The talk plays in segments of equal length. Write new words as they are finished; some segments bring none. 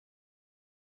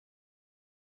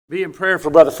Be in prayer for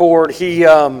Brother Ford. He's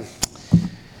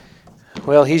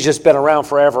just been around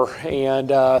forever,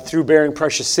 and through bearing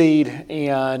precious seed,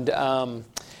 and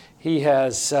he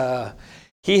has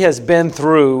been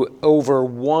through over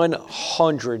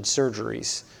 100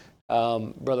 surgeries.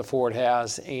 Brother Ford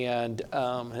has, and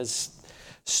has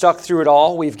stuck through it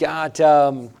all. We've got,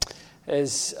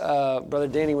 as Brother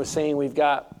Danny was saying, we've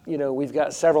got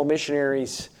several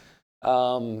missionaries,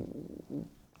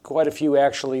 quite a few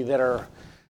actually that are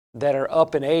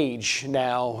up in age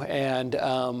now,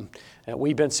 and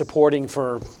we've been supporting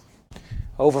for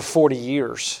over 40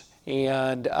 years,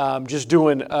 and just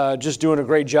doing a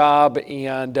great job,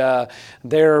 and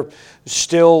they're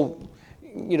still,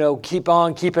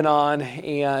 keeping on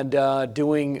and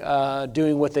doing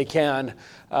what they can,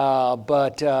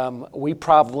 but we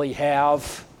probably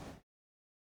have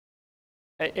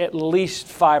at least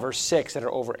 5 or 6 that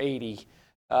are over 80,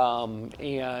 and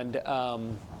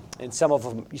some of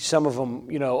them,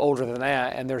 older than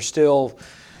that, and they're still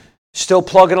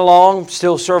plugging along,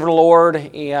 still serving the Lord,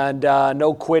 and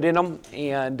no quit in them,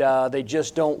 and they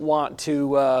just don't want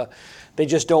to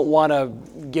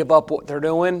give up what they're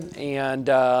doing, and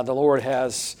the Lord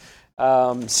has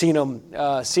seen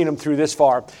them through this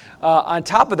far. On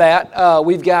top of that,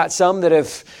 we've got some that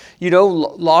have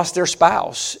lost their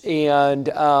spouse, and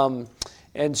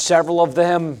several of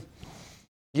them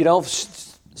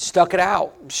stuck it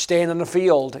out, staying in the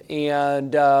field,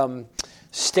 and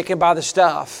sticking by the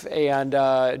stuff, and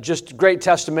just great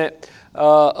testament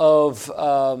of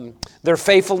their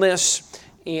faithfulness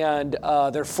and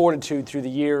their fortitude through the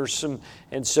years,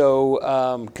 and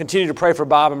so continue to pray for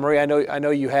Bob and Marie. I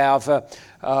know you have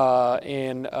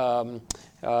in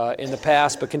the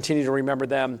past, but continue to remember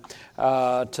them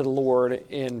to the Lord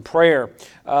in prayer.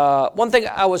 One thing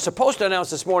I was supposed to announce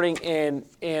this morning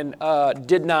and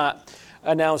did not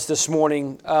announce this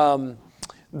morning,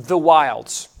 the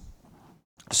Wilds.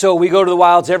 So we go to the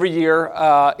Wilds every year.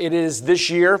 It is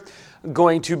this year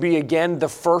going to be again the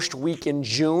first week in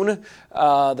June.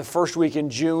 The first week in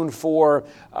June for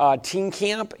teen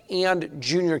camp and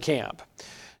junior camp.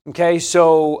 Okay,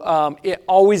 so it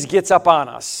always gets up on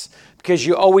us because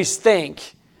you always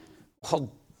think, well,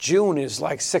 June is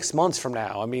like 6 months from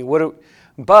now. I mean,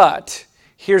 but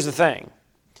here's the thing.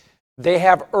 They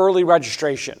have early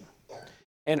registration.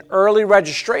 And early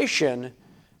registration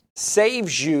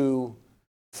saves you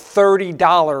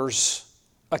 $30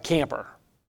 a camper.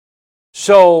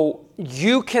 So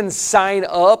you can sign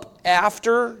up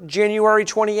after January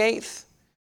 28th,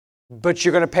 but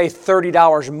you're going to pay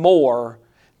 $30 more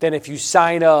than if you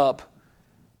sign up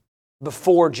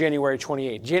before January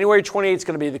 28th. January 28th is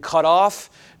going to be the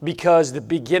cutoff because the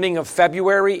beginning of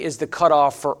February is the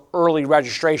cutoff for early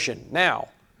registration. Now,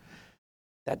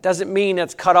 that doesn't mean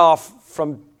it's cut off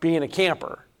from being a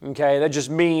camper. Okay, that just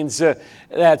means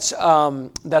that's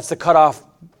the cutoff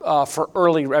for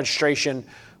early registration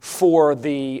for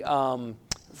the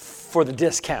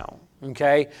discount.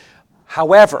 Okay,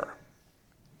 however,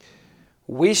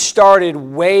 we started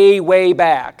way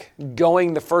back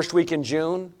going the first week in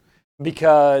June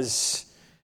because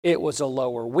it was a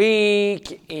lower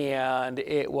week and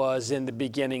it was in the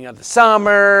beginning of the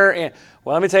summer. And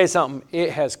well, let me tell you something. It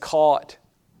has caught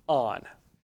on.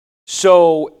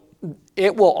 So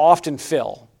it will often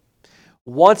fill.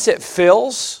 Once it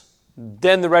fills,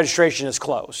 then the registration is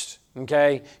closed.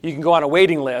 Okay? You can go on a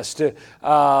waiting list. So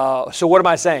what am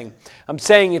I saying? I'm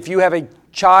saying if you have a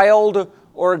child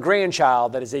or a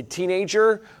grandchild that is a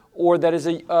teenager or that is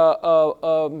a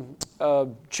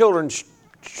children's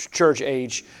church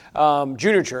age,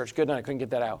 junior church, good night, I couldn't get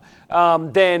that out,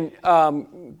 then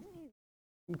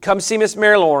come see Miss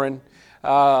Mary Lauren,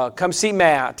 come see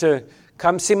Matt,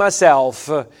 come see myself,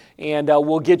 and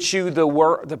we'll get you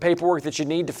the paperwork that you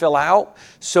need to fill out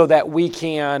so that we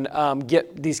can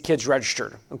get these kids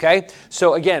registered. Okay?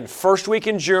 So again, first full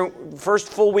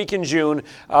week in June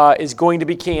is going to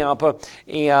be camp,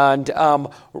 and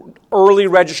early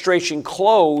registration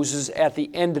closes at the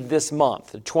end of this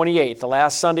month, the 28th, the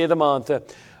last Sunday of the month.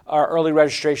 Our early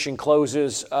registration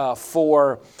closes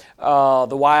for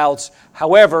the Wilds.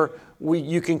 However,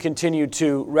 you can continue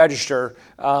to register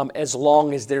as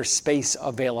long as there's space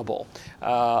available.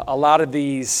 A lot of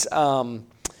these,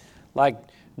 like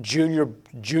junior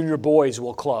boys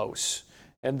will close,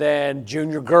 and then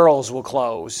junior girls will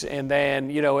close, and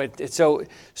then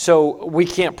so we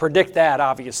can't predict that,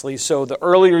 obviously. So the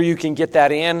earlier you can get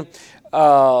that in,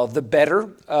 the better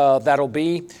that'll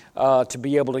be to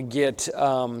be able to get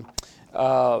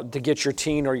your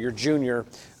teen or your junior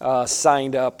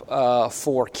signed up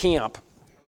for camp.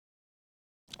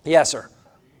 Yes, sir.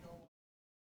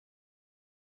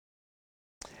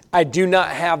 I do not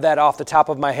have that off the top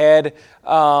of my head.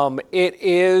 It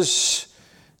is,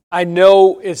 I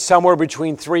know it's somewhere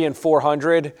between $300 and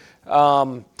 $400,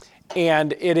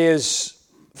 and it is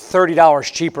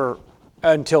 $30 cheaper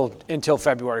until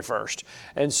February 1st.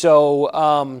 And so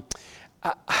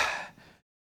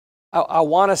I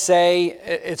want to say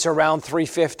it's around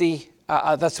 $350.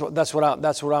 That's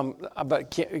what I'm.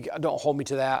 But don't hold me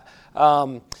to that.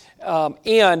 And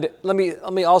let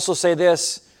me also say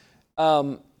this.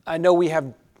 I know we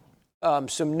have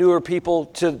some newer people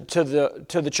to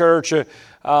the church,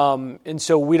 and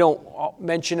so we don't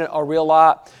mention it a real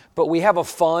lot. But we have a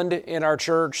fund in our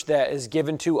church that is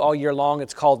given to all year long.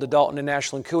 It's called the Dalton and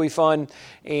Ashland Cooey Fund,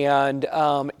 and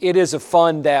it is a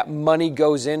fund that money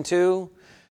goes into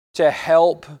to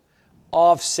help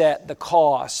offset the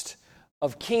cost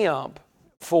of camp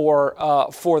for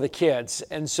the kids.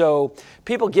 And so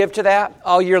people give to that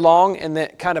all year long, and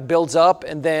that kind of builds up,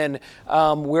 and then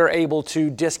we're able to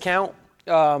discount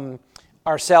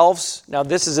ourselves. Now,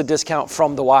 this is a discount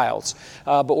from the Wilds,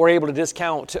 but we're able to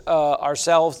discount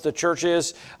ourselves, the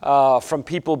churches, from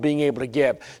people being able to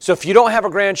give. So if you don't have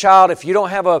a grandchild, if you don't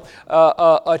have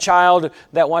a child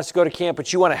that wants to go to camp,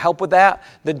 but you want to help with that,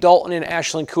 the Dalton and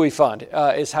Ashland Cooey Fund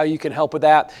is how you can help with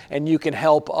that, and you can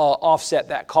help offset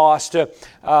that cost.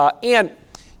 And,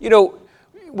 you know,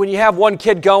 when you have one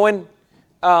kid going,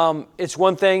 it's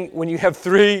one thing. When you have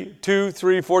 3, 2,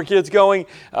 3, 4 kids going,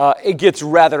 it gets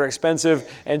rather expensive,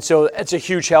 and so it's a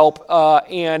huge help.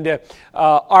 And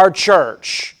our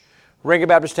church, Reagan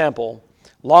Baptist Temple,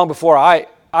 long before I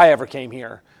ever came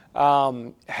here,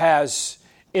 has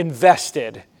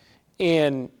invested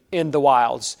in the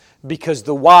Wilds, because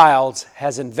the Wilds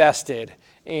has invested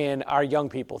in our young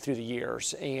people through the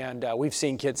years. And we've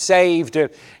seen kids saved,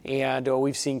 and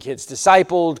we've seen kids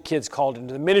discipled, kids called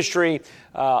into the ministry,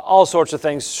 all sorts of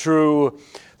things through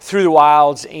the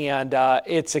Wilds, and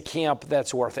it's a camp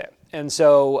that's worth it. And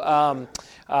so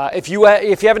if you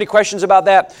have any questions about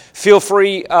that, feel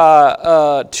free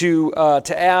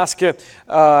to ask,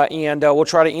 and we'll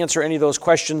try to answer any of those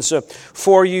questions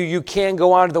for you. You can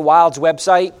go onto the Wilds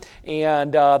website,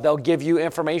 and they'll give you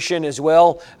information as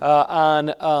well on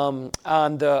the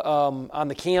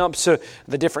camps,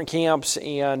 the different camps,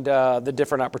 and the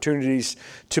different opportunities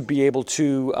to be able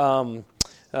to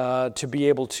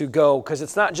go, because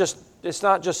it's not just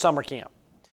summer camp.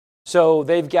 So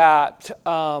they've got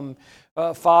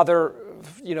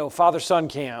father-son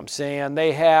camps, and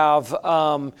they have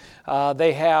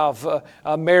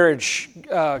marriage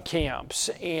camps,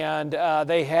 and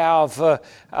they have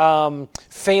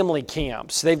family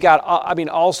camps. They've got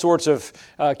all sorts of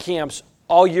camps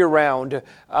all year round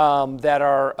that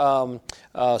are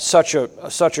such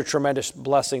a tremendous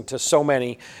blessing to so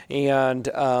many. And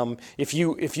if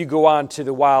you go on to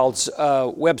the Wilds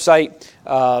website,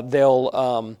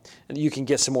 you can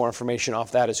get some more information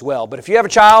off that as well. But if you have a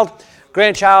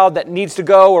grandchild that needs to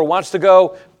go or wants to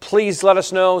go, please let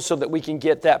us know so that we can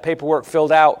get that paperwork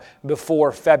filled out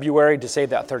before February to save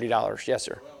that $30. Yes,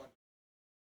 sir.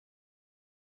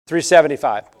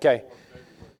 $375. Okay.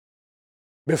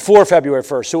 Before February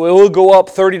 1st. So it will go up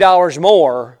 $30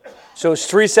 more. So it's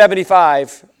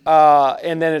 $375,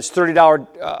 and then it's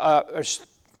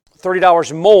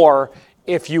 $30 more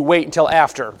if you wait until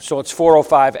after. So it's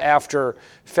 $405 after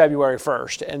February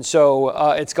 1st. And so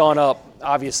it's gone up,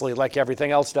 obviously, like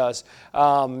everything else does.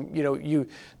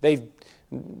 They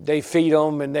feed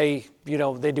them, and they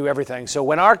do everything. So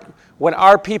when our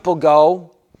people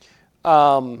go,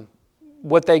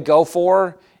 what they go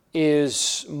for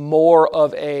is more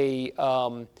of a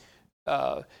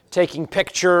taking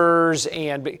pictures,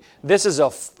 and this is a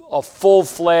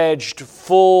full-fledged,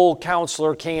 full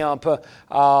counselor camp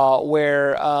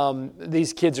where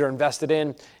these kids are invested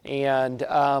in,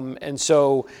 and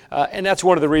so that's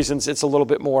one of the reasons it's a little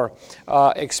bit more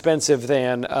expensive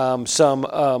than some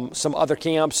other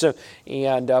camps, but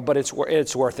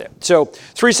it's worth it. So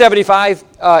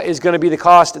 $375 is going to be the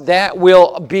cost. That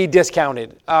will be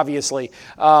discounted, obviously,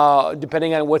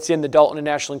 depending on what's in the Dalton and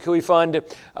Ashland Cooey Fund.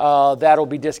 That'll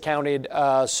be discounted.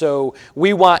 So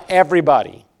we want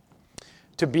everybody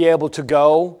to be able to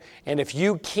go, and if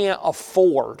you can't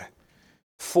afford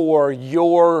for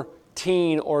your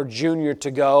teen or junior to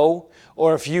go,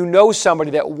 or if you know somebody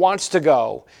that wants to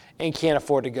go and can't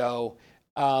afford to go,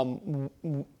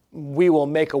 we will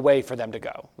make a way for them to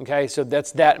go. Okay, so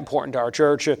that's that important to our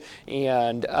church,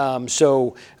 and and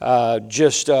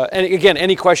again,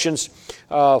 any questions,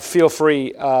 feel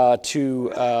free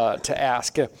to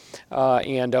ask,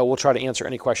 and we'll try to answer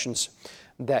any questions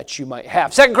that you might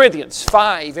have. 2 Corinthians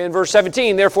 5 and verse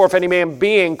 17. Therefore, if any man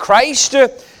be in Christ,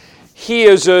 he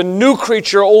is a new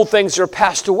creature. Old things are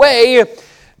passed away.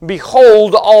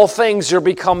 Behold, all things are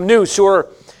become new. So we're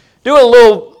doing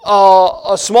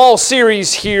a small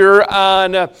series here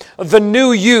on the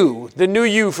new you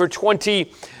for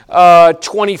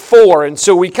 2024. And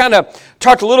so we kind of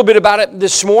talked a little bit about it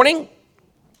this morning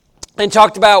and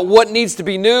talked about what needs to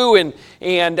be new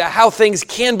and how things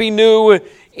can be new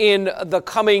in the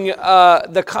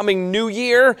coming new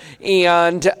year,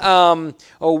 and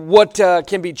what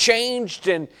can be changed,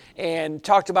 and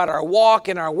talked about our walk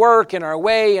and our work and our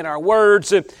way and our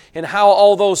words, and how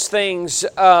all those things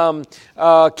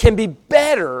can be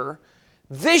better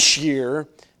this year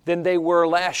than they were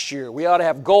last year. We ought to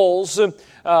have goals to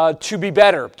be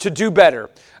better, to do better,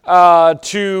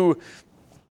 to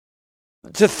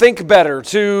think better,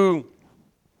 to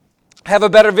have a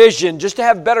better vision, just to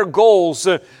have better goals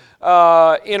in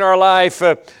our life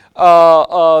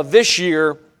this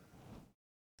year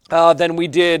than we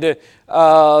did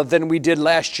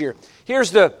last year.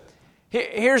 Here's a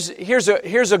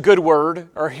good word,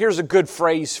 or here's a good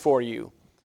phrase for you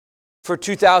for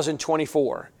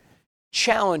 2024.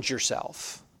 Challenge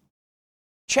yourself.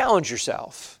 Challenge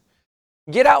yourself.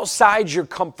 Get outside your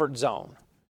comfort zone.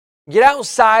 Get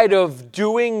outside of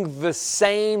doing the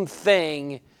same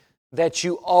thing that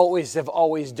you have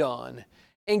always done,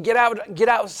 and get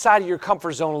outside of your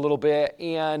comfort zone a little bit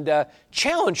and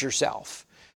challenge yourself.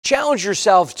 Challenge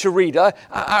yourself to read.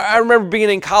 I remember being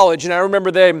in college, and I remember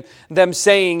them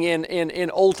saying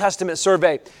in Old Testament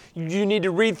survey, you need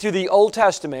to read through the Old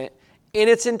Testament in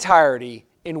its entirety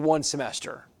in one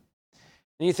semester.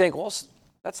 And you think, well,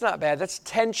 that's not bad. That's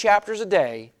 10 chapters a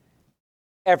day,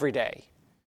 every day.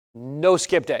 No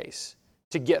skip days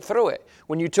to get through it.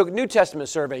 When you took New Testament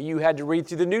survey, you had to read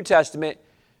through the New Testament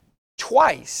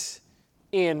twice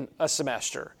in a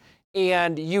semester.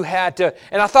 And you had to,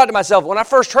 and I thought to myself, when I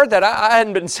first heard that, I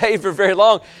hadn't been saved for very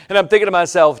long, and I'm thinking to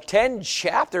myself, 10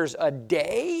 chapters a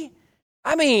day?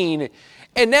 I mean,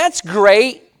 and that's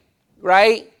great,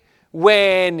 right?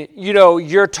 When,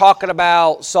 you're talking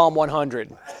about Psalm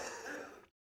 100.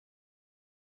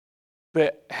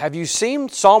 But have you seen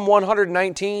Psalm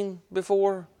 119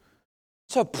 before?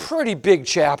 It's a pretty big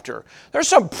chapter. There's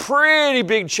some pretty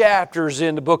big chapters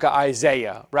in the book of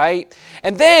Isaiah, right?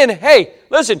 And then, hey,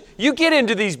 listen, you get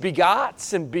into these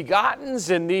begots and begottens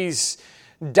and these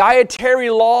dietary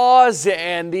laws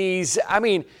and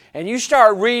and you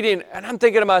start reading, and I'm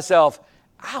thinking to myself,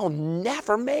 I'll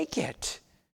never make it.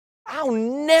 I'll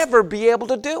never be able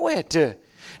to do it.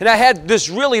 And I had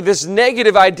this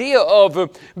negative idea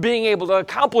of being able to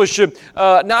accomplish,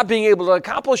 not being able to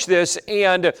accomplish this.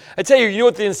 And I tell you, you know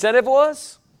what the incentive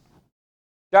was?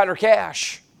 Dr.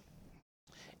 Cash,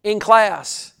 in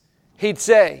class, he'd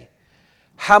say,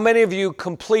 how many of you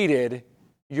completed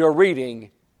your reading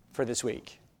for this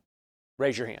week?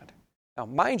 Raise your hand. Now,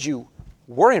 mind you,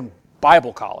 we're in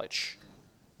Bible college,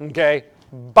 okay?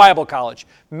 Bible college.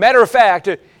 Matter of fact,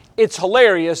 it's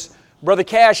hilarious. Brother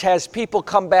Cash has people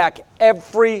come back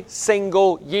every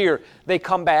single year. They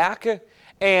come back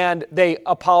and they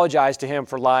apologize to him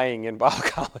for lying in Bible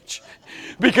college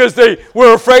because they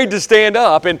were afraid to stand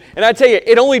up. And I tell you,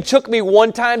 it only took me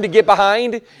one time to get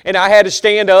behind, and I had to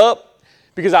stand up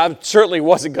because I certainly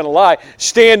wasn't going to lie.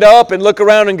 Stand up and look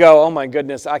around and go, oh my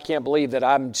goodness, I can't believe that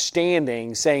I'm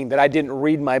standing saying that I didn't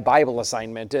read my Bible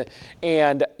assignment.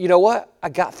 And you know what? I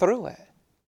got through it.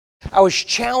 I was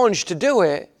challenged to do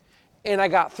it. And I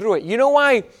got through it. You know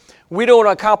why we don't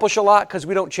accomplish a lot? Because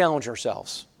we don't challenge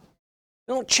ourselves.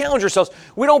 We don't challenge ourselves.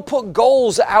 We don't put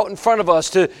goals out in front of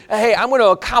us to, hey, I'm going to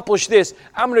accomplish this.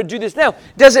 I'm going to do this. Now,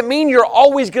 does it mean you're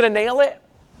always going to nail it?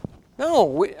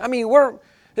 No.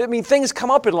 Things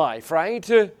come up in life, right?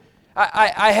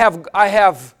 I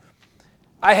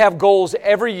have goals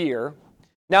every year,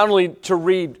 not only to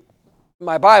read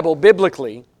my Bible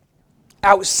biblically,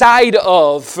 outside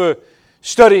of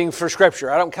studying for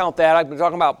Scripture. I don't count that. I've been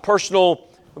talking about personal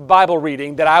Bible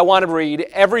reading that I want to read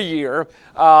every year,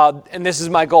 and this is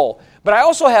my goal. But I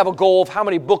also have a goal of how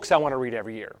many books I want to read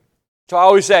every year. So I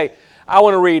always say, I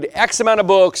want to read X amount of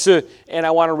books, and I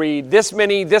want to read this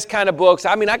kind of books.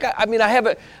 I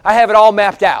have it all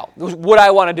mapped out, what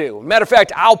I want to do. Matter of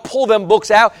fact, I'll pull them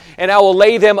books out, and I will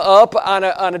lay them up on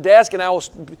a desk, and I will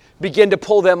begin to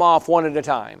pull them off one at a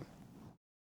time.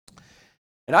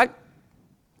 And I'm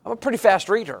a pretty fast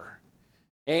reader,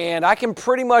 and I can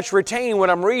pretty much retain what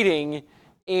I'm reading,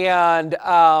 and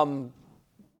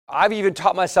I've even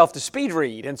taught myself to speed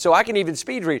read, and so I can even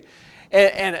speed read.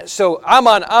 And so I'm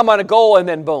on a goal, and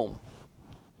then boom.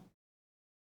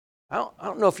 I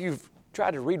don't know if you've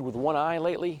tried to read with one eye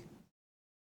lately,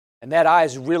 and that eye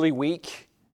is really weak,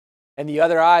 and the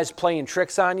other eye's playing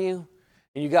tricks on you,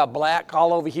 and you got black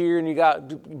all over here, and you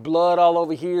got blood all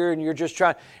over here, and you're just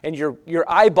trying, and your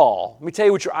eyeball, let me tell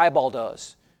you what your eyeball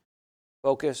does.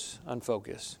 Focus,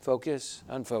 unfocus, focus,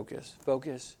 unfocus,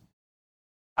 focus.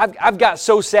 I've got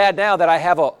so sad now that I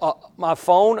have my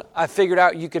phone, I figured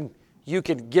out you can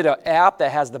get an app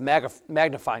that has the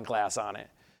magnifying glass on it.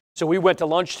 So we went to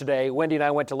lunch today, Wendy and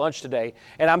I went to lunch today,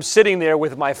 and I'm sitting there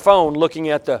with my phone looking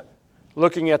at the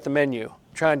menu,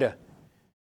 trying to.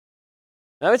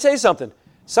 Now, let me tell you something.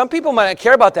 Some people might not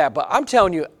care about that, but I'm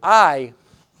telling you, I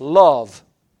love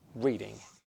reading.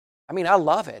 I mean, I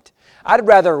love it. I'd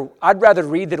rather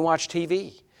read than watch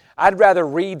TV. I'd rather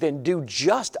read than do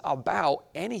just about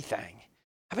anything.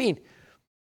 I mean,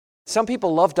 some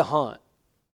people love to hunt.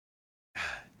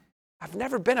 I've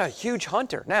never been a huge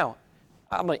hunter. Now,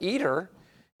 I'm an eater.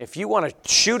 If you want to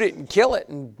shoot it and kill it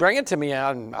and bring it to me,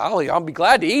 I'll be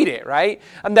glad to eat it, right?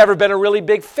 I've never been a really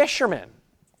big fisherman.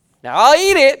 Now, I'll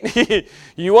eat it.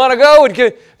 You want to go?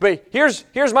 But here's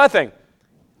my thing.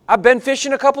 I've been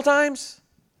fishing a couple times.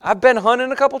 I've been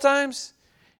hunting a couple times.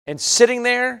 And sitting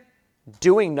there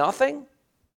doing nothing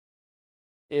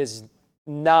is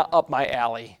not up my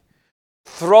alley.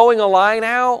 Throwing a line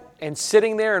out and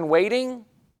sitting there and waiting,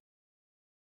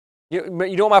 you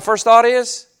know what my first thought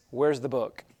is? Where's the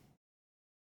book?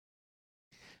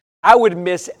 I would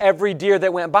miss every deer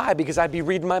that went by because I'd be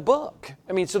reading my book.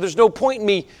 I mean, so there's no point in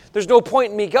me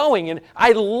going, and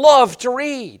I love to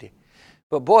read.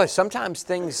 But boy, sometimes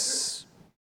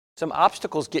some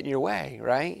obstacles get in your way,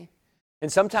 right?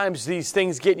 And sometimes these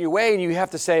things get in your way and you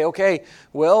have to say, okay,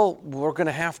 well, we're going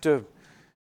to have to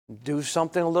do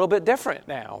something a little bit different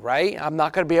now, right? I'm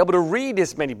not going to be able to read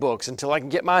as many books until I can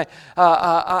get my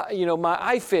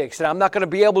eye fixed. And I'm not going to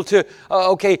be able to,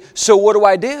 okay, so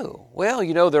what do?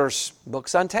 Well, there's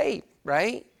books on tape,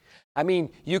 right? I mean,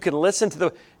 you can listen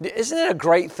to isn't it a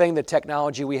great thing, the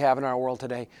technology we have in our world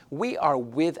today? We are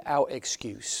without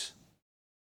excuse.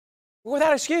 We're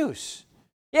without excuse.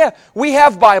 Yeah, we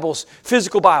have Bibles,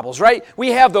 physical Bibles, right? We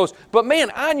have those. But man,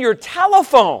 on your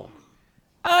telephone,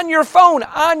 on your phone,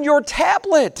 on your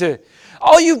tablet,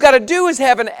 all you've got to do is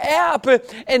have an app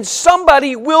and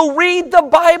somebody will read the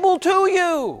Bible to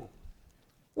you.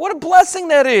 What a blessing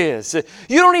that is.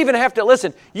 You don't even have to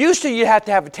listen. Used to you have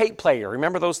to have a tape player.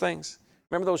 Remember those things?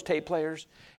 Remember those tape players?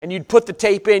 And you'd put the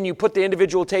tape in, you put the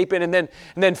individual tape in, and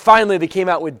then finally they came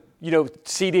out with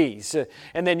CDs,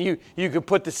 and then you could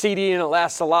put the CD in, it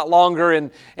lasts a lot longer,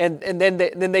 and then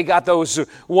they got those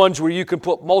ones where you can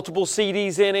put multiple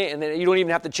CDs in it, and then you don't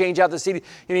even have to change out the CD.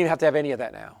 You don't even have to have any of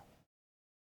that now.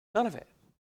 None of it.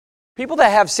 People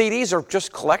that have CDs are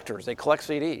just collectors. They collect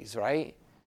CDs, right?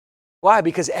 Why?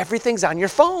 Because everything's on your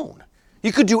phone.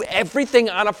 You could do everything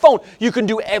on a phone. You can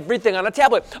do everything on a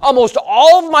tablet. Almost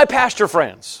all of my pastor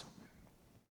friends,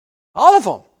 all of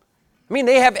them. I mean,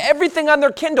 they have everything on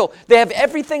their Kindle. They have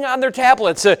everything on their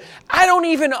tablets. I don't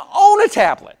even own a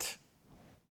tablet.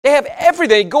 They have everything.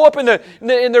 They go up in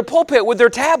their pulpit with their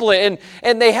tablet,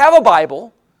 and they have a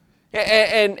Bible,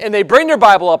 and they bring their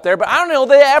Bible up there, but I don't know if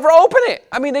they ever open it.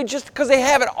 I mean, because they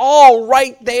have it all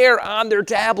right there on their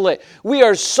tablet. We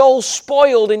are so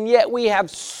spoiled, and yet we have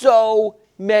so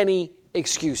many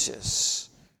excuses.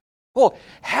 Well,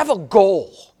 have a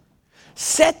goal.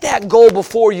 Set that goal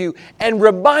before you and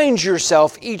remind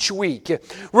yourself each week.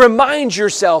 Remind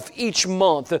yourself each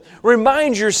month.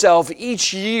 Remind yourself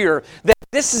each year that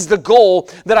this is the goal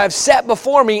that I've set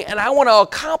before me, and I want to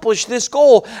accomplish this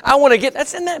goal. I want to get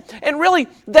and really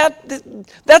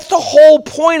that's the whole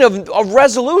point of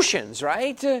resolutions,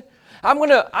 right? I'm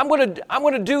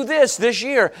gonna do this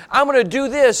year. I'm gonna do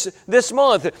this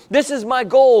month. This is my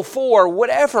goal for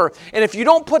whatever. And if you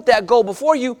don't put that goal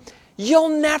before you, you'll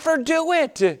never do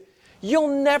it.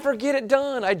 You'll never get it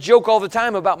done. I joke all the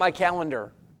time about my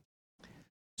calendar.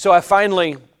 So I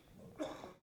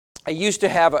used to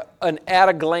have an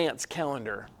at-a-glance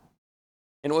calendar.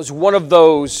 And it was one of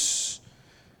those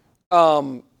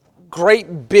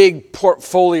great big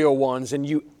portfolio ones, and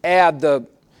you add the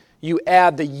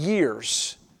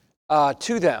years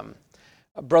to them.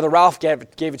 Brother Ralph gave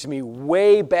it to me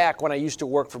way back when I used to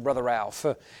work for Brother Ralph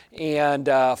and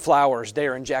Flowers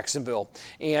there in Jacksonville.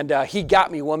 And he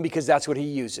got me one because that's what he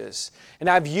uses. And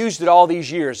I've used it all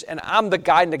these years. And I'm the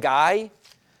guy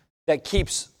that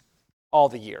keeps all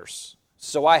the years.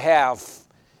 So I have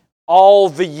all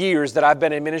the years that I've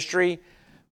been in ministry.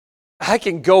 I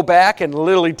can go back and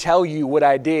literally tell you what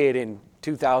I did in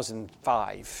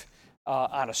 2005.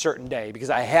 On a certain day, because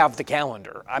I have the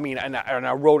calendar. I mean, and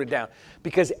I wrote it down.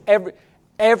 Because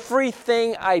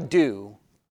everything I do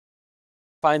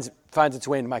finds its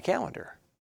way into my calendar.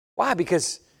 Why?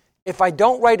 Because If I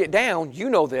don't write it down, you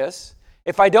know this,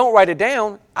 if I don't write it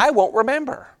down, I won't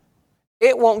remember.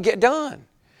 It won't get done.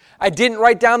 I didn't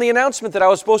write down the announcement that I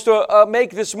was supposed to make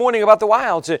this morning about the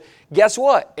Wilds. Guess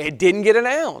what? It didn't get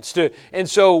announced. And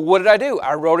so what did I do?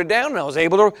 I wrote it down and I was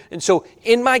able to. And so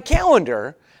in my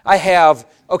calendar, I have,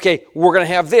 okay, we're going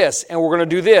to have this and we're going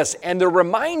to do this. And the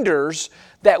reminders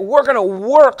that we're going to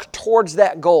work towards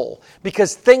that goal,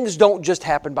 because things don't just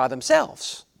happen by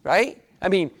themselves, right? I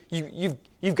mean,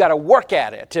 you've got to work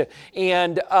at it.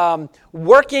 And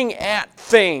working at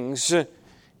things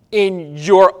in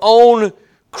your own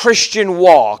Christian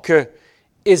walk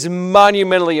is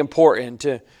monumentally important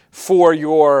for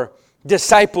your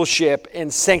discipleship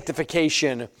and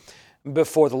sanctification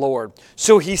before the Lord.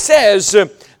 So he says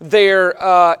there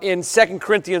in 2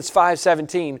 Corinthians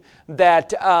 5:17 that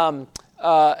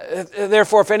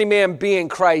therefore if any man be in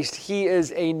Christ, he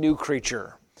is a new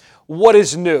creature. What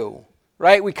is new?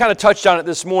 Right? We kind of touched on it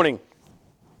this morning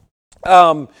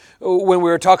when we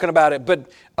were talking about it.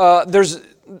 But there's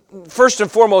first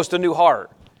and foremost a new heart.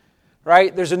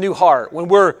 Right? There's a new heart. When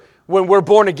we're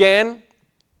born again,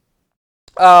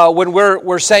 when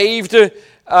we're saved,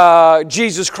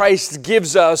 Jesus Christ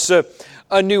gives us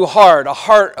a new heart, a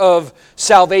heart of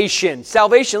salvation.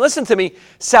 Salvation, listen to me,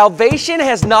 salvation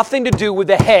has nothing to do with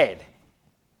the head.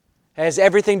 It has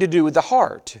everything to do with the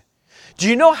heart. Do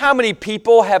you know how many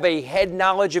people have a head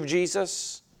knowledge of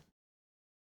Jesus?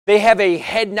 They have a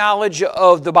head knowledge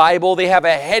of the Bible. They have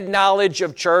a head knowledge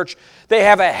of church. They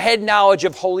have a head knowledge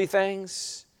of holy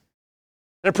things.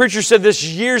 And a preacher said this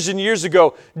years and years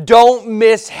ago, don't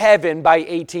miss heaven by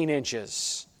 18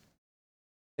 inches.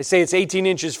 They say it's 18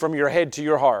 inches from your head to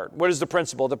your heart. What is the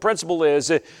principle? The principle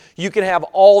is you can have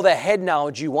all the head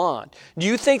knowledge you want. Do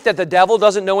you think that the devil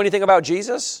doesn't know anything about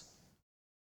Jesus?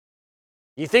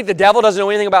 You think the devil doesn't know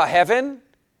anything about heaven?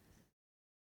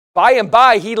 By and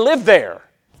by, he lived there.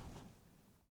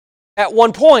 At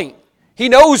one point, he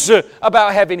knows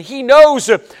about heaven. He knows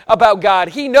about God.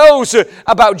 He knows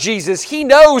about Jesus. He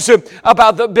knows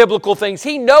about the biblical things.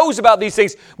 He knows about these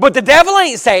things. But the devil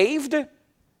ain't saved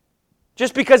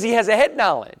just because he has a head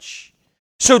knowledge.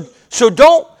 So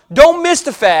don't miss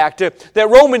the fact that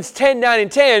Romans 10:9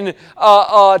 and 10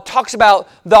 talks about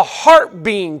the heart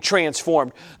being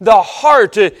transformed. The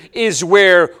heart is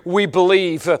where we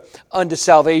believe unto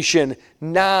salvation,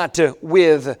 not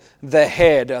with the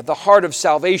head. The heart of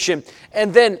salvation.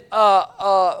 And then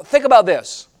think about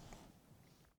this.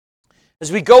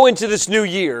 As we go into this new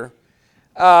year,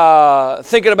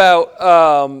 thinking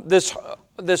about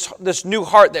this new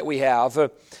heart that we have,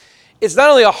 it's not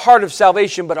only a heart of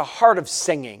salvation, but a heart of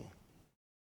singing.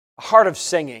 A heart of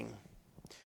singing.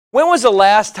 When was the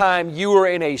last time you were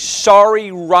in a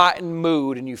sorry, rotten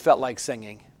mood and you felt like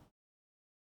singing?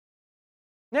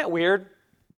 Isn't that weird?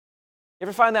 You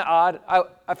ever find that odd?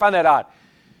 I find that odd.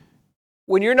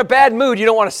 When you're in a bad mood, you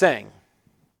don't want to sing.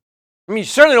 I mean, you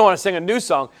certainly don't want to sing a new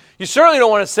song. You certainly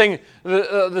don't want to sing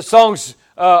the songs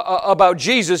about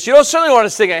Jesus. You don't certainly want to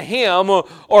sing a hymn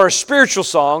or a spiritual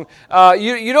song.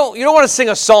 You don't want to sing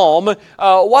a psalm.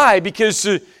 Why? Because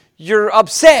you're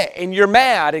upset and you're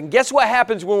mad. And guess what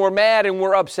happens when we're mad and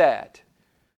we're upset?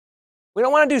 We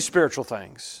don't want to do spiritual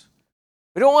things.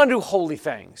 We don't want to do holy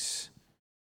things.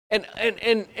 And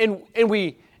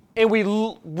we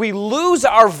lose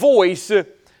our voice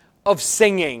of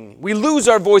singing. We lose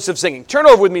our voice of singing. Turn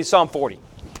over with me to Psalm 40.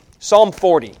 Psalm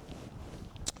 40.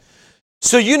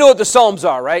 So you know what the Psalms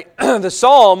are, right? The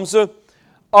Psalms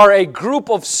are a group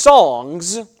of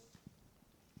songs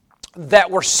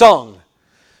that were sung.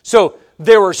 So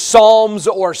there were psalms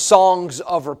or songs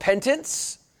of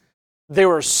repentance. There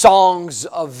were songs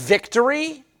of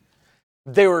victory.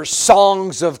 There were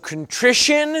songs of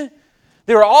contrition.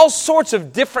 There were all sorts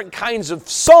of different kinds of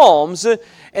psalms,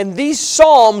 and these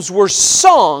psalms were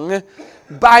sung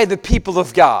by the people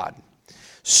of God.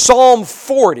 Psalm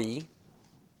 40,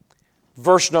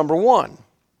 verse number 1.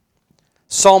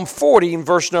 Psalm 40,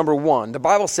 verse number 1. The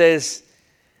Bible says,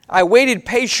 I waited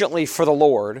patiently for the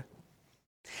Lord,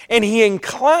 and He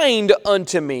inclined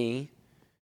unto me.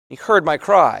 He heard my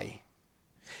cry.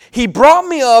 He brought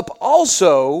me up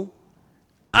also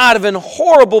out of an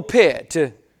horrible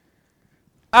pit,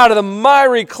 out of the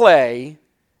miry clay,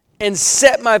 and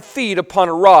set my feet upon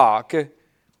a rock,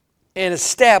 and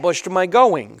established my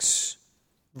goings.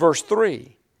 Verse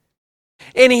 3.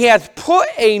 And He hath put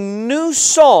a new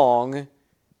song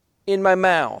in my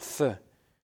mouth,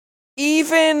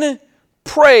 even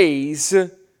praise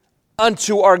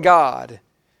unto our God.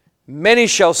 Many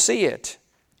shall see it,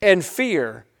 and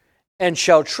fear, and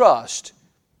shall trust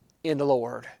in the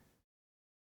Lord.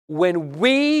 When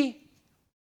we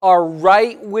are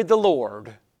right with the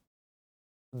Lord,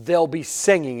 there'll be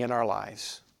singing in our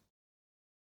lives.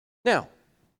 Now,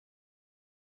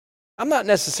 I'm not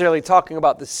necessarily talking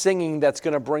about the singing that's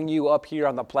going to bring you up here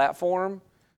on the platform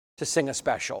to sing a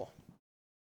special.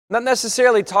 Not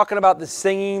necessarily talking about the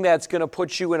singing that's going to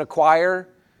put you in a choir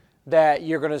that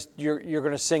you're going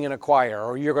to sing in a choir,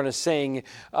 or you're going to sing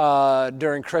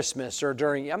during Christmas or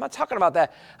during. I'm not talking about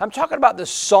that. I'm talking about the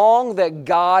song that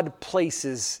God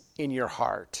places in your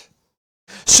heart.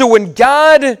 So when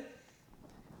God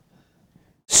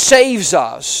saves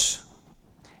us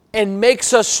and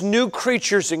makes us new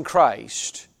creatures in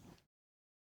Christ,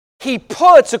 He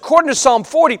puts, according to Psalm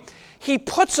 40, He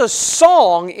puts a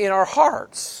song in our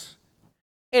hearts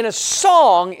and a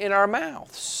song in our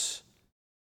mouths.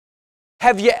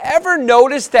 Have you ever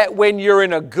noticed that when you're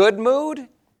in a good mood,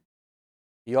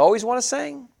 you always want to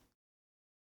sing?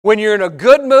 When you're in a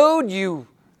good mood, you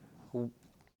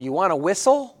want to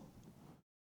whistle?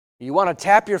 You want to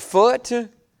tap your foot?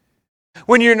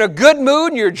 When you're in a good mood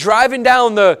and you're driving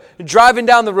down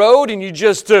the road and you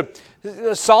just a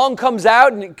song comes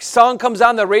out and a song comes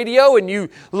on the radio and you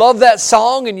love that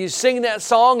song and you sing that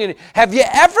song, and have you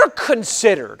ever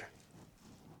considered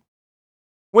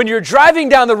when you're driving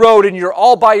down the road and you're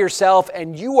all by yourself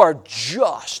and you are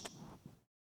just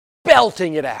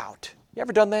belting it out? You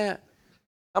ever done that?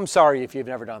 I'm sorry if you've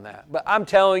never done that, but I'm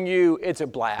telling you, it's a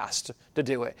blast to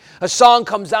do it. A song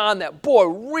comes on that, boy,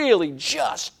 really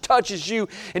just touches you,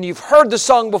 and you've heard the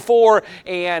song before,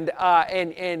 and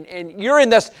you're in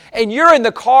this, and you're in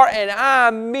the car, and I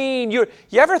mean, you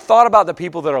ever thought about the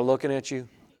people that are looking at you?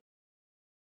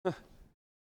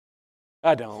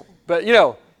 I don't, but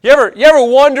you ever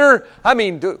wonder? I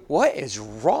mean, what is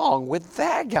wrong with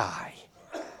that guy?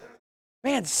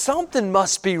 Man, something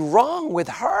must be wrong with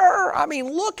her. I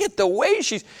mean, look at the way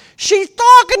she's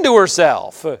talking to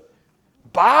herself,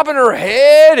 bobbing her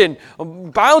head and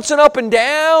bouncing up and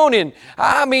down, and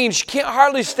I mean, she can't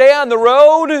hardly stay on the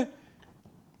road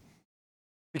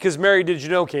because Mary Did You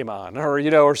Know came on,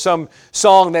 or some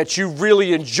song that you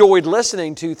really enjoyed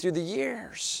listening to through the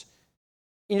years.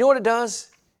 You know what it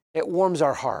does? It warms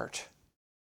our heart.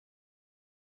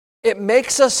 It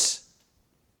makes us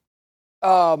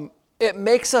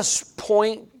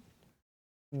point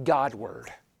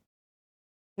Godward.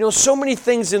 So many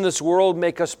things in this world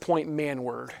make us point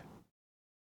manward.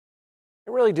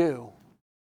 They really do.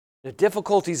 The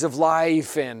difficulties of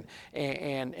life and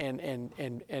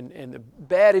the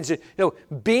bad.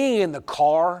 Being in the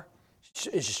car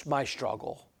is just my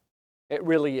struggle. It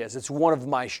really is. It's one of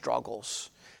my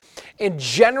struggles. And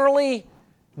generally,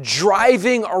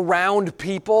 driving around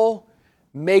people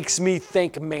makes me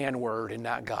think manward and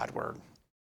not Godward.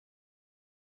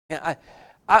 And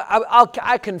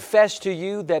I confess to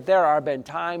you that there have been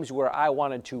times where I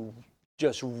wanted to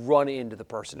just run into the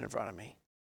person in front of me.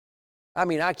 I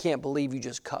mean, I can't believe you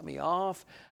just cut me off.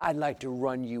 I'd like to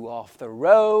run you off the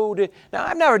road. Now,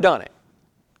 I've never done it.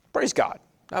 Praise God.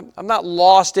 I'm not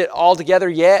lost it altogether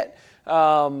yet.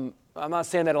 I'm not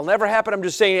saying that'll never happen. I'm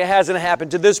just saying it hasn't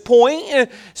happened to this point.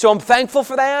 So I'm thankful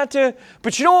for that.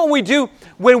 But you know what we do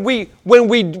when we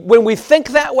think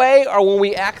that way, or when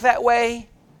we act that way?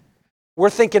 We're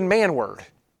thinking manward,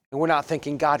 and we're not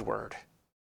thinking Godward.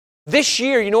 This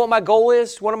year, you know what my goal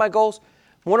is? One of my goals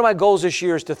this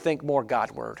year is to think more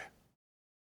Godward.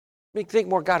 Think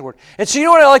more Godward. And so you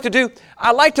know what I like to do?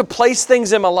 I like to place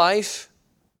things in my life.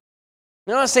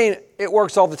 I'm not saying it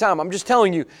works all the time. I'm just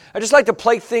telling you. I just like to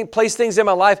place things in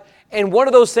my life, and one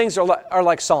of those things are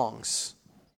like songs.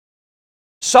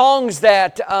 Songs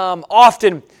that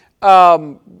often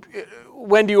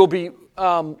Wendy will be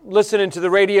listening to the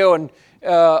radio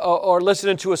or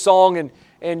listening to a song,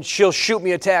 and she'll shoot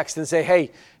me a text and say,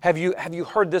 "Hey, have you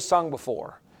heard this song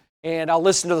before?" And I'll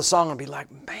listen to the song and be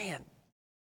like, "Man,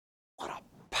 what a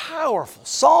powerful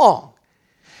song!"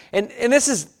 And this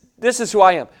is who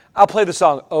I am. I'll play the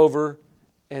song over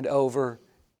and over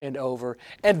and over.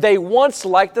 And they once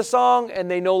liked the song,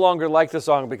 and they no longer like the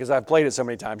song because I've played it so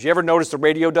many times. You ever notice the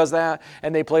radio does that?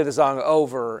 And they play the song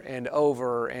over and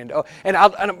over and over.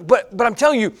 But I'm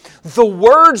telling you, the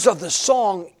words of the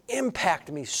song impact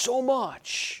me so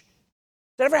much.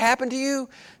 Did that ever happen to you?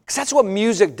 Because that's what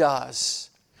music does.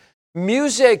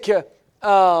 Music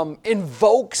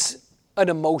invokes an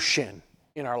emotion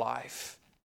in our life.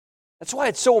 That's why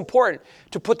it's so important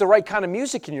to put the right kind of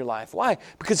music in your life. Why?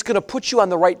 Because it's going to put you on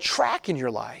the right track in your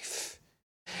life.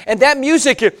 And that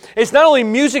music is not only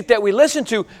music that we listen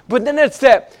to, but then it's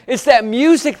that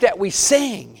music that we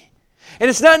sing. And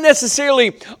it's not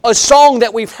necessarily a song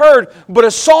that we've heard, but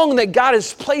a song that God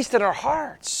has placed in our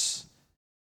hearts.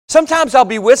 Sometimes I'll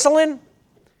be whistling,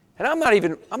 and I'm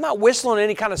not whistling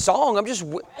any kind of song.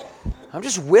 I'm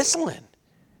just whistling.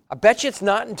 I bet you it's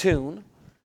not in tune.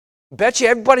 I bet you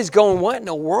everybody's going, what in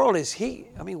the world is he?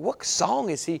 I mean, what song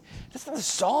is he? It's not a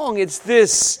song. It's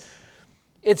this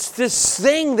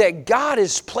thing that God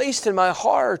has placed in my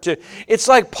heart. It's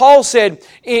like Paul said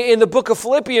in the book of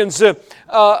Philippians, it's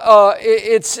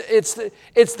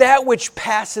that which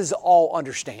passes all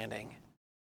understanding.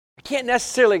 I can't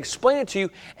necessarily explain it to you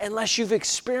unless you've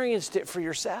experienced it for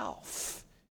yourself.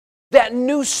 That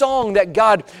new song that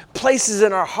God places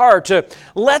in our heart.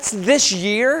 Let's this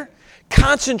year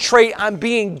concentrate on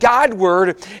being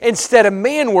God-word instead of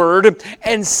man-word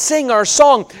and sing our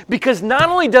song, because not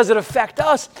only does it affect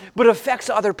us, but it affects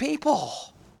other people.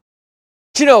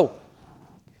 Do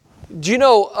you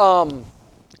know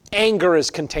anger is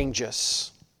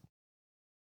contagious?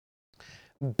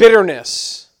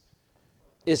 Bitterness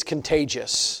is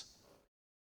contagious.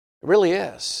 It really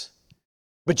is.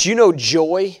 But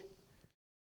joy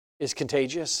is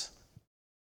contagious.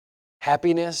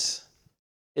 Happiness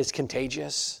is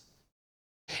contagious.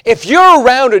 If you're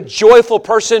around a joyful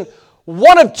person,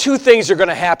 one of two things are going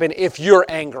to happen if you're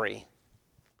angry.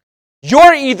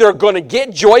 You're either going to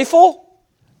get joyful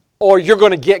or you're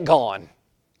going to get gone.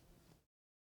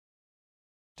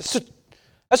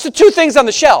 That's the two things on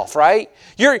the shelf, right?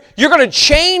 You're going to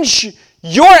change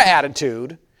your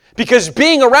attitude because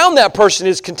being around that person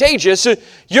is contagious.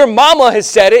 Your mama has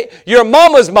said it. Your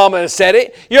mama's mama has said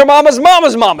it. Your mama's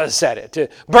mama's mama has said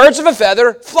it. Birds of a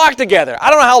feather flock together.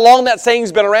 I don't know how long that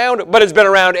saying's been around, but it's been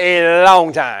around a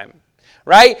long time.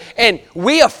 Right? And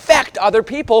we affect other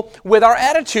people with our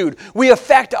attitude. We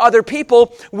affect other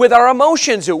people with our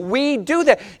emotions. We do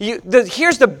that.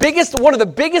 Here's one of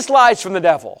the biggest lies from the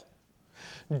devil.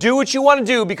 Do what you want to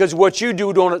do because what you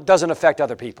do doesn't affect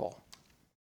other people.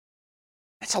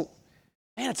 It's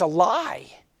a lie.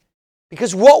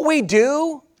 Because what we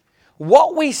do,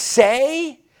 what we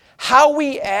say, how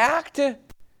we act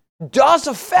does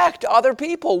affect other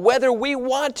people, whether we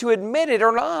want to admit it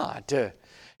or not.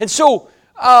 And so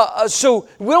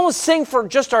we don't sing for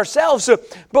just ourselves,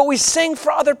 but we sing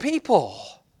for other people.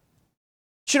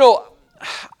 I don't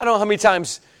know how many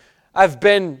times I've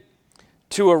been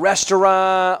to a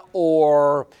restaurant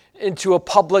or into a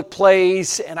public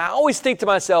place, and I always think to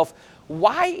myself,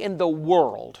 why in the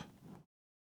world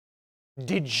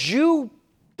did you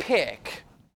pick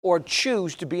or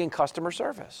choose to be in customer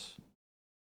service?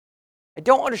 I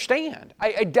don't understand.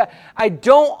 I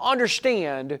don't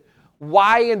understand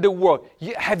why in the world.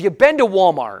 Have you been to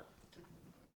Walmart?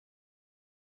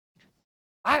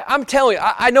 I'm telling you,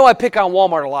 I know I pick on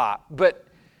Walmart a lot, but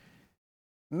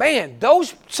man,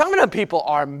 some of them people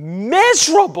are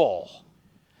miserable.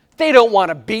 They don't want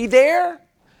to be there.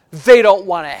 They don't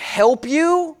want to help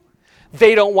you.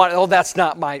 They don't want, that's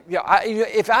not my,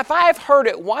 if I've heard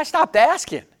it, why stop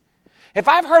asking? If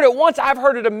I've heard it once, I've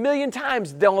heard it 1,000,000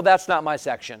 times, no, that's not my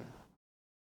section.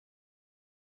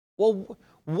 Well,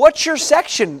 what's your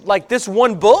section? Like this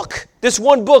one book? This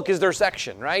one book is their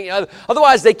section, right?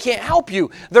 Otherwise, they can't help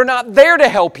you. They're not there to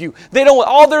help you.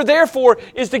 All they're there for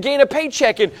is to gain a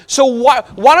paycheck. And so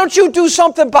why don't you do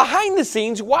something behind the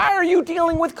scenes? Why are you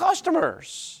dealing with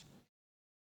customers?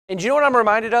 And do you know what I'm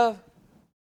reminded of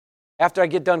after I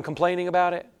get done complaining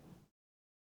about it?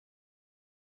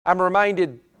 I'm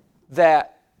reminded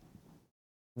that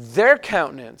their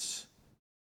countenance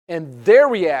and their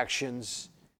reactions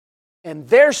and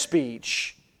their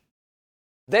speech,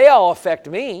 they all affect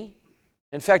me,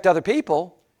 affect other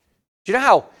people. Do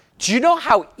you know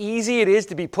how easy it is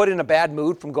to be put in a bad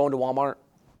mood from going to Walmart?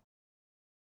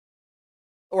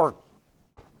 Or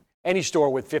any store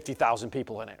with 50,000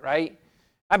 people in it, right?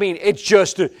 I mean,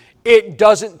 it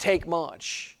doesn't take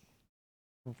much.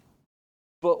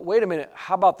 But wait a minute,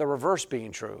 how about the reverse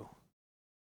being true?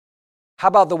 How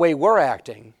about the way we're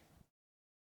acting?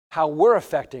 How we're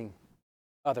affecting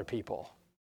other people?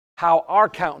 How our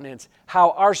countenance,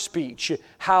 how our speech,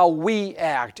 how we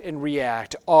act and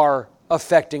react are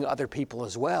affecting other people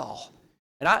as well.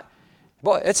 And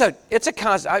it's a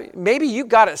constant. Maybe you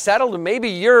got it settled and maybe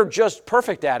you're just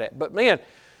perfect at it. But man,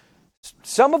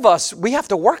 some of us, we have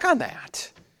to work on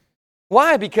that.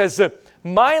 Why? Because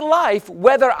my life,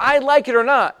 whether I like it or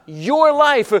not, your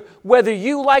life, whether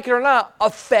you like it or not,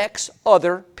 affects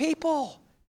other people.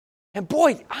 And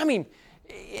boy, I mean,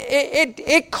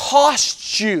 it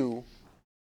costs you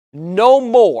no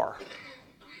more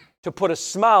to put a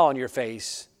smile on your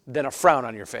face than a frown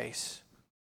on your face.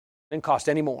 It doesn't cost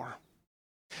any more.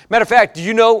 Matter of fact, do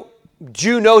you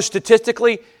know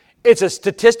statistically, it's a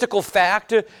statistical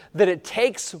fact that it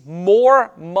takes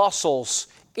more muscles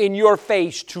in your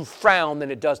face to frown than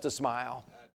it does to smile.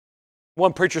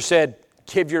 One preacher said,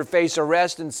 give your face a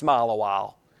rest and smile a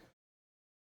while.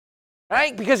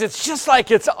 right? Because it's just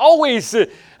like it's always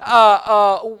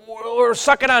we're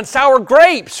sucking on sour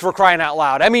grapes, for crying out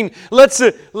loud. I mean,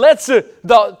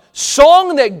 the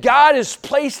song that God has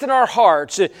placed in our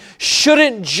hearts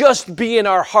shouldn't just be in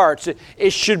our hearts.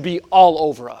 It should be all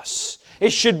over us.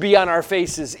 It should be on our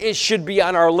faces. It should be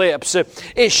on our lips.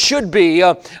 It should be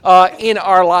in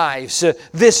our lives.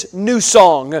 This new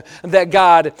song that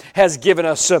God has given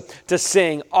us to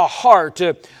sing, a heart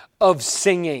of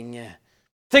singing.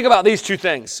 Think about these two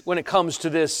things when it comes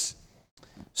to this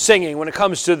singing, when it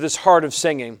comes to this heart of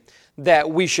singing that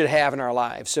we should have in our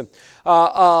lives.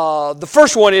 The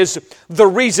first one is the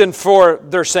reason for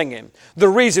their singing. The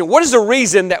reason. What is the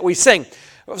reason that we sing?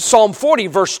 Psalm 40,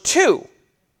 verse 2.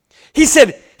 He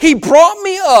said, He brought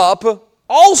me up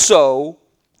also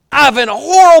out of an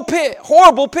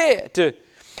horrible pit,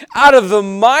 out of the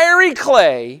miry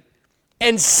clay,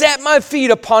 and set my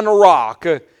feet upon a rock,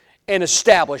 and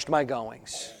established my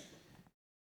goings.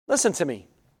 Listen to me.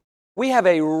 We have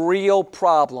a real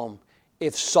problem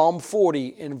if Psalm 40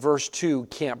 in verse 2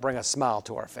 can't bring a smile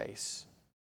to our face.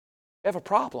 We have a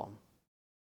problem.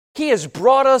 He has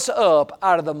brought us up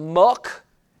out of the muck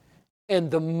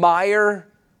and the mire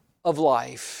of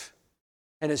life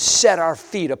and has set our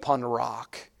feet upon the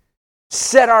rock,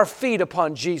 set our feet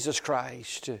upon Jesus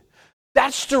Christ.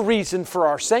 That's the reason for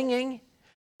our singing.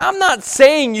 I'm not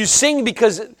saying you sing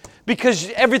because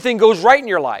everything goes right in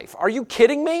your life. Are you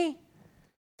kidding me?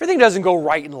 Everything doesn't go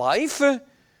right in life.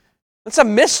 That's a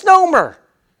misnomer.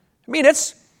 I mean,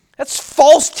 that's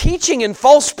false teaching and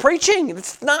false preaching.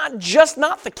 It's not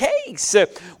the case.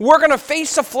 We're going to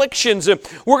face afflictions.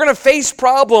 We're going to face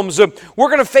problems. We're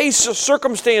going to face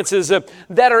circumstances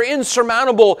that are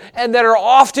insurmountable and that are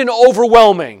often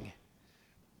overwhelming.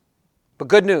 But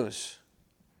good news.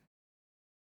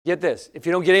 Get this. If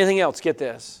you don't get anything else, get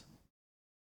this.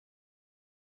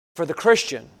 For the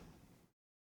Christian,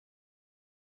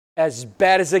 as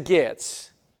bad as it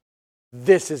gets,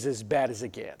 this is as bad as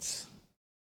it gets.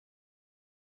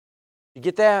 You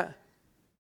get that?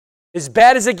 As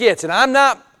bad as it gets. And I'm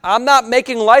not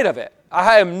making light of it.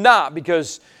 I am not,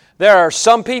 because there are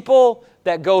some people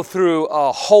that go through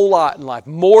a whole lot in life,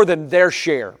 more than their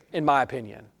share, in my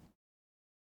opinion.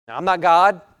 Now, I'm not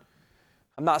God.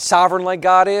 I'm not sovereign like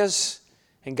God is.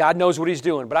 And God knows what He's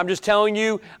doing. But I'm just telling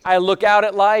you, I look out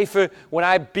at life when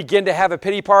I begin to have a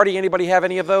pity party. Anybody have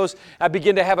any of those? I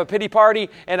begin to have a pity party,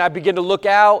 and I begin to look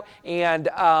out, and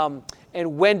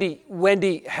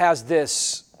Wendy has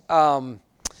this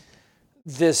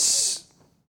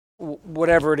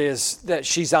whatever it is that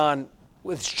she's on.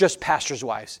 It's just pastors'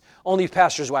 wives. Only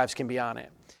pastors' wives can be on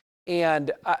it. And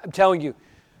I'm telling you,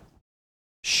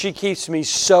 she keeps me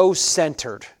so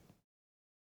centered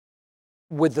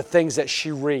with the things that she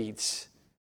reads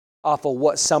off of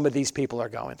what some of these people are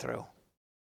going through.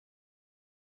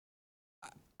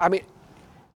 I mean,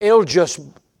 it'll just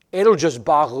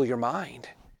boggle your mind.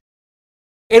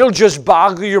 It'll just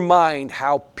boggle your mind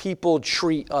how people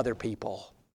treat other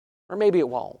people. Or maybe it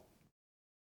won't.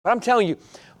 But I'm telling you,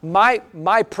 my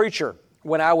preacher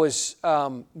when I was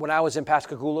in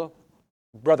Pascagoula,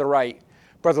 Brother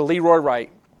Leroy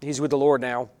Wright, he's with the Lord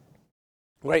now,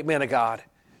 great man of God.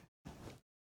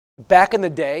 Back in the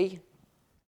day,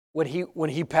 when he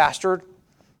pastored,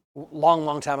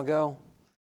 long time ago,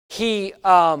 he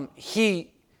got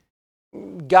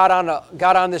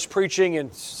on this preaching,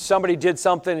 and somebody did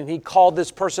something, and he called this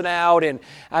person out, and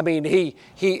I mean he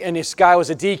and this guy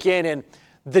was a deacon, and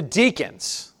the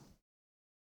deacons,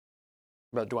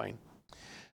 Brother Dwayne,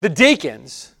 the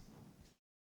deacons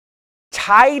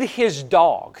tied his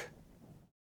dog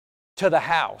to the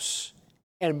house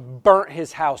and burnt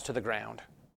his house to the ground.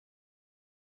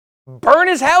 Burned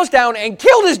his house down and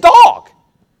killed his dog. I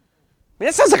mean,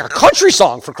 that sounds like a country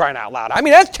song, for crying out loud. I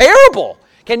mean, that's terrible.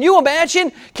 Can you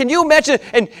imagine?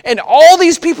 And all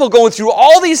these people going through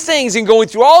all these things and going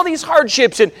through all these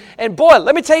hardships. And boy,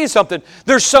 let me tell you something.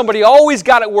 There's somebody always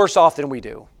got it worse off than we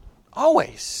do.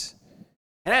 Always.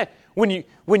 And when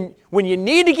you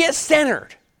need to get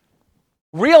centered,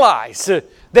 realize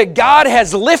that God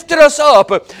has lifted us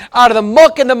up out of the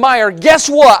muck and the mire. Guess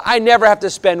what? I never have to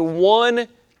spend 1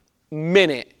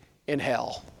 minute in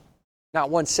hell. Not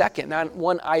 1 second, not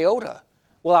 1 iota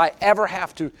will I ever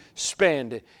have to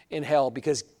spend in hell,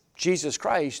 because Jesus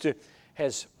Christ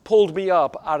has pulled me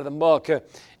up out of the muck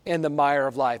and the mire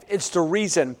of life. It's the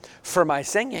reason for my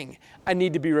singing. I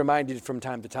need to be reminded from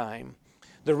time to time.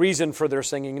 The reason for their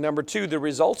singing. Number 2, the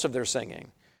results of their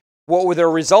singing. What were the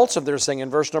results of their singing?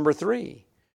 Verse number 3.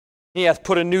 He hath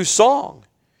put a new song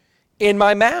in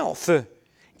my mouth,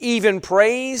 even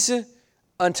praise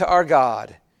unto our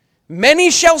God.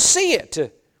 Many shall see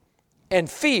it and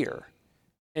fear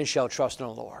and shall trust in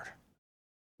the Lord.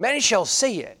 Many shall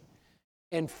see it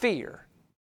and fear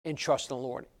and trust in the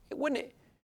Lord.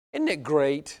 Isn't it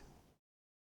great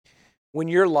when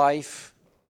your life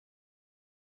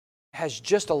has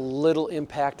just a little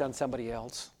impact on somebody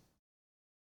else?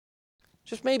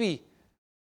 Just maybe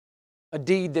a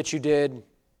deed that you did,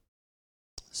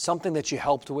 something that you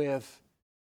helped with,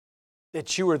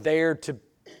 that you were there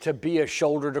to be a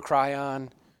shoulder to cry on,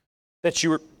 that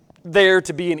you were there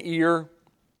to be an ear,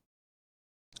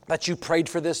 that you prayed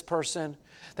for this person,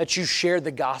 that you shared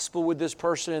the gospel with this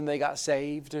person and they got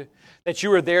saved, that you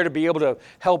were there to be able to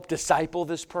help disciple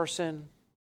this person.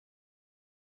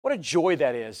 What a joy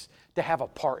that is to have a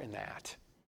part in that.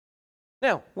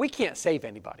 Now, we can't save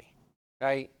anybody,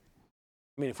 right?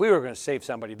 I mean, if we were going to save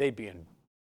somebody, they'd be in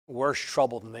worse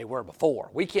trouble than they were before.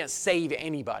 We can't save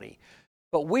anybody,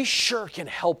 but we sure can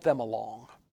help them along.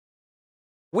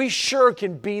 We sure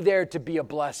can be there to be a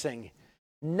blessing,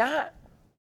 not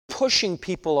pushing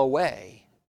people away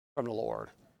from the Lord,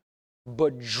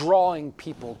 but drawing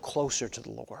people closer to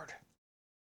the Lord.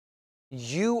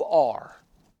 You are,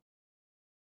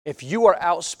 if you are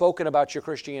outspoken about your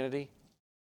Christianity,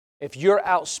 if you're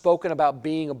outspoken about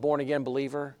being a born-again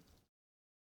believer,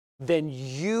 then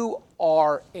you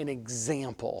are an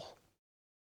example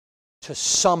to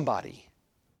somebody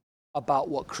about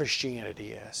what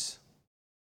Christianity is.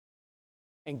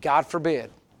 And God forbid,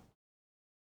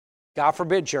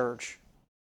 church,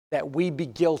 that we be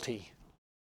guilty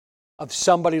of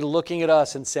somebody looking at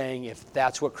us and saying, if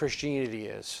that's what Christianity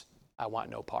is, I want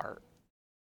no part.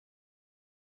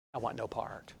 I want no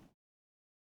part.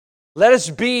 Let us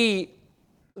be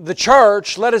the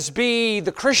church, let us be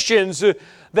the Christians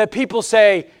that people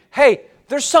say, hey,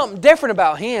 there's something different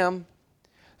about him.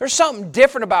 There's something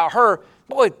different about her.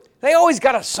 Boy, they always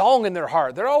got a song in their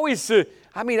heart. They're always, they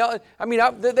got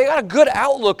a good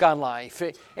outlook on life.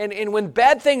 And when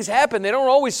bad things happen, they don't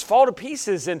always fall to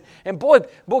pieces. And boy,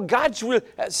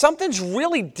 something's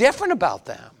really different about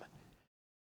them.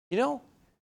 You know,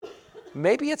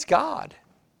 maybe it's God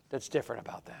that's different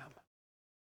about them.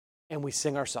 And we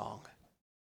sing our song.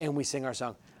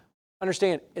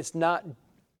 Understand, it's not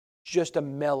just a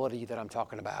melody that I'm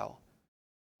talking about.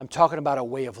 I'm talking about a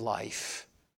way of life.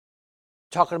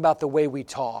 I'm talking about the way we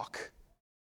talk.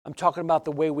 I'm talking about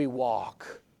the way we walk.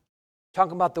 I'm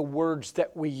talking about the words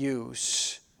that we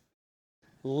use.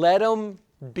 Let them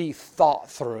be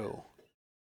thought through.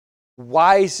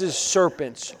 Wise as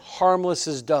serpents, harmless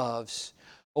as doves.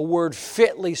 A word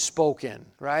fitly spoken,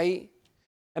 right?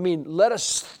 I mean, let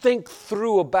us think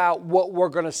through about what we're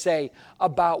going to say,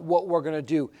 about what we're going to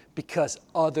do, because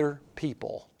other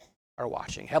people are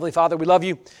watching. Heavenly Father, we love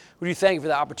you. We do thank you for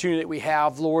the opportunity that we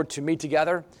have, Lord, to meet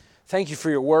together. Thank you for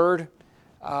your word.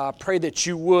 Pray that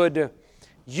you would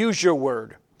use your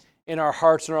word in our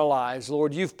hearts and our lives.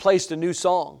 Lord, you've placed a new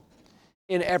song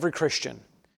in every Christian,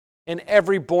 in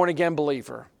every born-again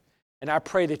believer. And I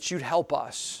pray that you'd help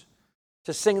us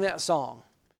to sing that song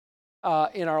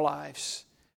in our lives.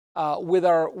 With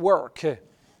our work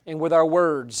and with our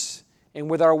words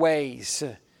and with our ways.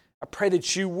 I pray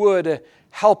that you would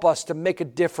help us to make a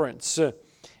difference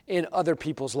in other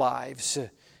people's lives.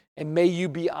 And may you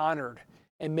be honored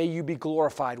and may you be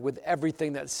glorified with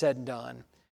everything that's said and done.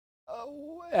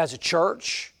 As a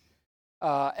church,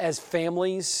 as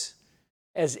families,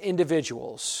 as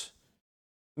individuals,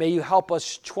 may you help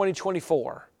us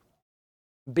 2024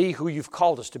 be who you've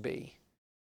called us to be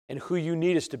and who you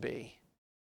need us to be.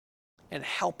 And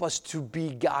help us to be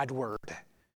God-word.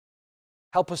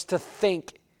 Help us to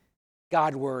think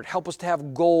God-word. Help us to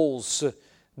have goals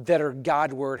that are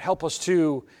God-word. Help us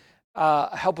to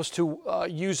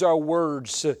use our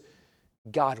words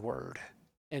God-word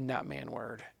and not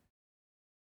man-word.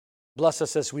 Bless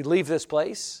us as we leave this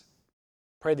place.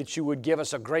 Pray that you would give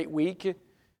us a great week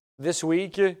this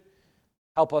week.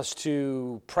 Help us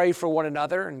to pray for one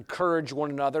another, encourage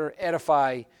one another,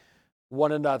 edify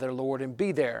one another, Lord, and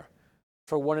be there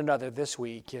for one another this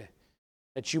week,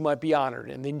 that you might be honored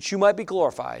and that you might be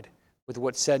glorified with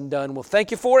what's said and done. We'll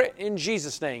thank you for it in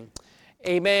Jesus' name.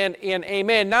 Amen and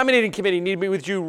amen. Nominating committee need to be with you